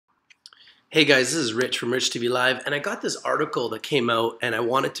Hey guys, this is Rich from RICHTVLIVE, and I got this article that came out and I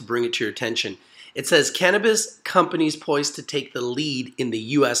wanted to bring it to your attention. It says, cannabis companies poised to take the lead in the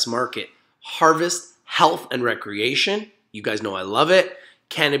US market. Harvest, Health and Recreation, you guys know I love it.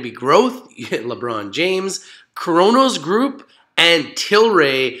 Canopy Growth, LeBron James, Cronos Group, and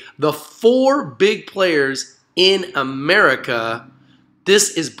Tilray, the four big players in America.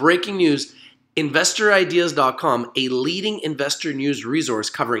 This is breaking news. InvestorIdeas.com, a leading investor news resource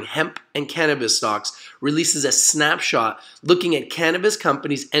covering hemp and cannabis stocks, releases a snapshot looking at cannabis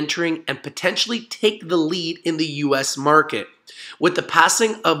companies entering and potentially take the lead in the U.S. market. With the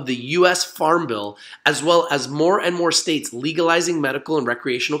passing of the U.S. Farm Bill, as well as more and more states legalizing medical and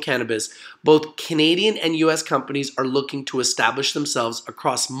recreational cannabis, both Canadian and U.S. companies are looking to establish themselves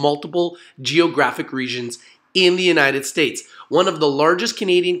across multiple geographic regions in the United States. One of the largest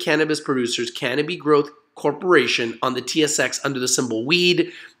Canadian cannabis producers, Canopy Growth Corporation, on the TSX under the symbol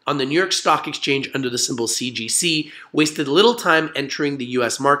WEED, on the New York Stock Exchange under the symbol CGC, wasted little time entering the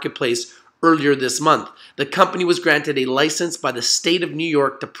U.S. marketplace earlier this month. The company was granted a license by the state of New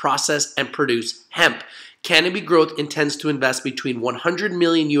York to process and produce hemp. Canopy Growth intends to invest between 100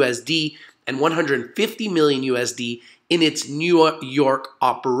 million USD and 150 million USD in its New York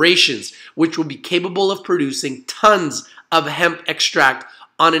operations, which will be capable of producing tons of hemp extract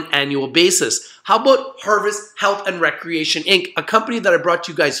on an annual basis. How about Harvest, Health and Recreation, Inc., a company that I brought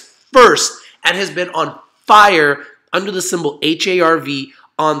you guys first and has been on fire under the symbol HARV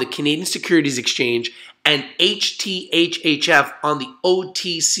on the Canadian Securities Exchange and HTHHF on the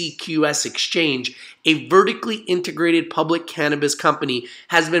OTCQS exchange. A vertically integrated public cannabis company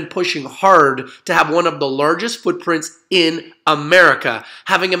has been pushing hard to have one of the largest footprints in America,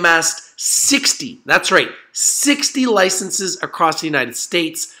 having amassed 60 licenses across the United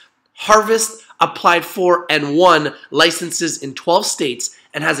States. Harvest applied for and won licenses in 12 states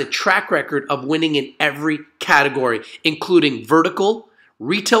and has a track record of winning in every category, including vertical,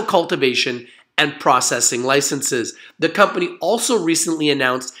 retail cultivation, and processing licenses. The company also recently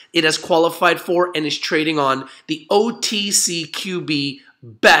announced it has qualified for and is trading on the OTCQB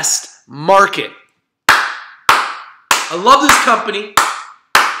Best Market. I love this company.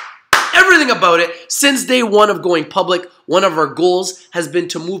 Everything about it. Since day one of going public, one of our goals has been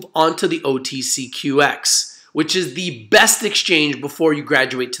to move on to the OTCQX, which is the best exchange before you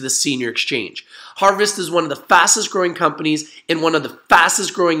graduate to the senior exchange. Harvest is one of the fastest growing companies in one of the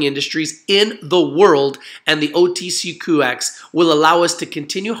fastest growing industries in the world, and the OTCQX will allow us to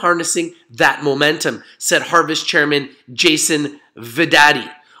continue harnessing that momentum, said Harvest chairman Jason Vidadi.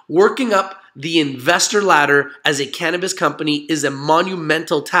 Working up the investor ladder as a cannabis company is a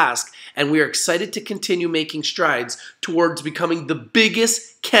monumental task, and we are excited to continue making strides towards becoming the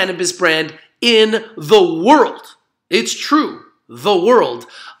biggest cannabis brand in the world. It's true, the world.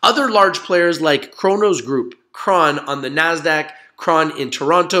 Other large players like Cronos Group, Cron on the NASDAQ, Cron in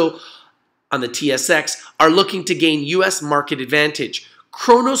Toronto on the TSX, are looking to gain U.S. market advantage.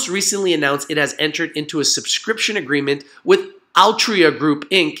 Cronos recently announced it has entered into a subscription agreement with Altria Group,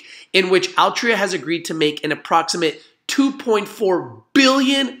 Inc., in which Altria has agreed to make an approximate $2.4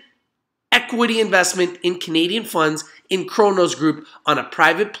 billion equity investment in Canadian funds in Cronos Group on a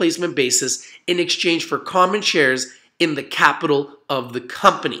private placement basis in exchange for common shares in the capital of the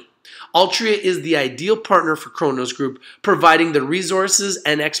company. Altria is the ideal partner for Cronos Group, providing the resources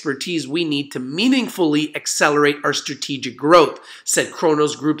and expertise we need to meaningfully accelerate our strategic growth, said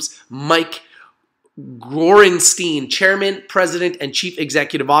Cronos Group's Mike Gorenstein, Chairman, President, and Chief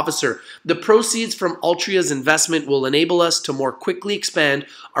Executive Officer. The proceeds from Altria's investment will enable us to more quickly expand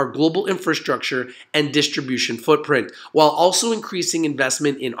our global infrastructure and distribution footprint, while also increasing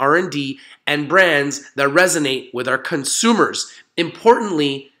investment in R&D and brands that resonate with our consumers.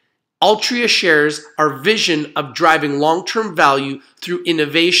 Importantly, Altria shares our vision of driving long-term value through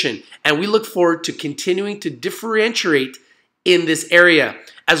innovation, and we look forward to continuing to differentiate in this area.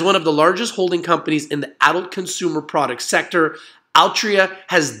 As one of the largest holding companies in the adult consumer product sector, Altria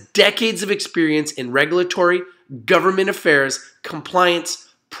has decades of experience in regulatory, government affairs,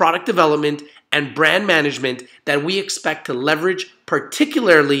 compliance, product development, and brand management that we expect to leverage,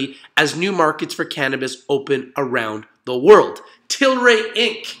 particularly as new markets for cannabis open around the world. Tilray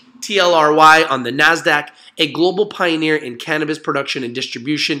Inc., TLRY on the NASDAQ, a global pioneer in cannabis production and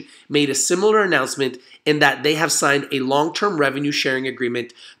distribution, made a similar announcement in that they have signed a long-term revenue sharing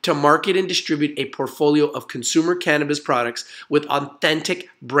agreement to market and distribute a portfolio of consumer cannabis products with Authentic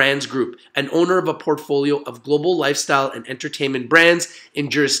Brands Group, an owner of a portfolio of global lifestyle and entertainment brands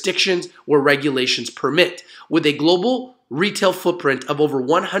in jurisdictions where regulations permit. With a global retail footprint of over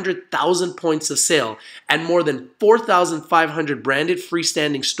 100,000 points of sale and more than 4,500 branded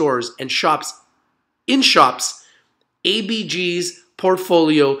freestanding stores and shops, ABG's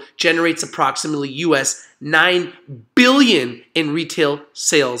portfolio generates approximately US $9 billion in retail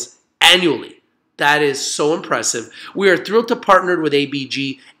sales annually. That is so impressive. We are thrilled to partner with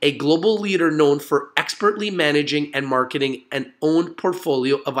ABG, a global leader known for expertly managing and marketing an owned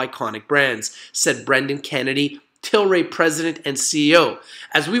portfolio of iconic brands, said Brendan Kennedy, Tilray president and CEO.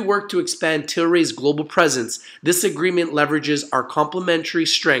 As we work to expand Tilray's global presence, this agreement leverages our complementary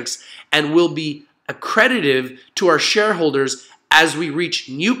strengths and will be accretive to our shareholders as we reach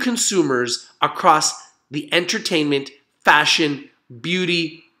new consumers across the entertainment, fashion,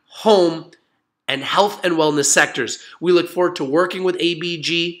 beauty, home, and health and wellness sectors. We look forward to working with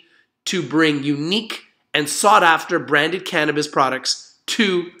ABG to bring unique and sought-after branded cannabis products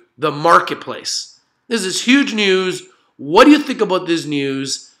to the marketplace. This is huge news. What do you think about this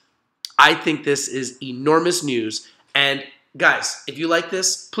news? I think this is enormous news. And guys, if you like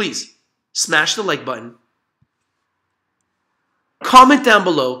this, please smash the like button. Comment down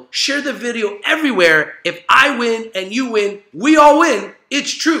below. Share the video everywhere. If I win and you win, we all win.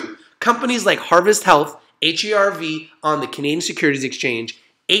 It's true. Companies like Harvest Health, HERV on the Canadian Securities Exchange,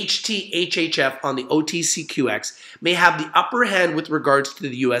 HTHHF on the OTCQX may have the upper hand with regards to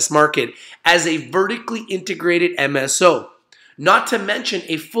the US market as a vertically integrated MSO. Not to mention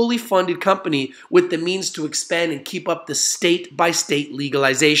a fully funded company with the means to expand and keep up the state-by-state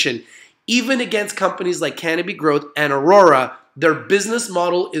legalization. Even against companies like Canopy Growth and Aurora, their business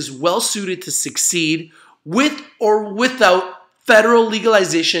model is well suited to succeed with or without federal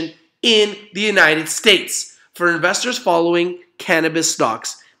legalization in the United States. For investors following cannabis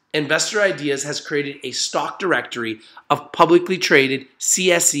stocks, Investor Ideas has created a stock directory of publicly traded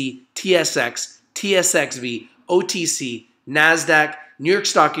CSE, TSX, TSXV, OTC, NASDAQ, New York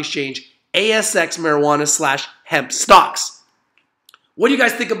Stock Exchange, ASX marijuana/hemp stocks. What do you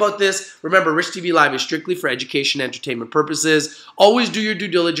guys think about this? Remember, Rich TV Live is strictly for education and entertainment purposes. Always do your due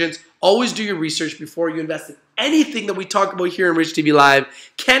diligence. Always do your research before you invest in anything that we talk about here in Rich TV Live.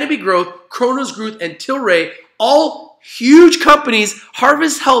 Canopy Growth, Cronos Growth, and Tilray, all huge companies.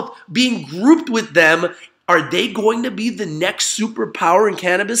 Harvest Health being grouped with them. Are they going to be the next superpower in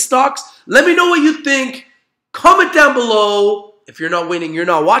cannabis stocks? Let me know what you think. Comment down below. If you're not winning, you're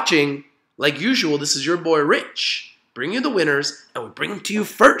not watching. Like usual, this is your boy Rich. Bring you the winners, and we bring them to you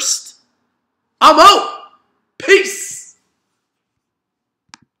first. I'm out. Peace.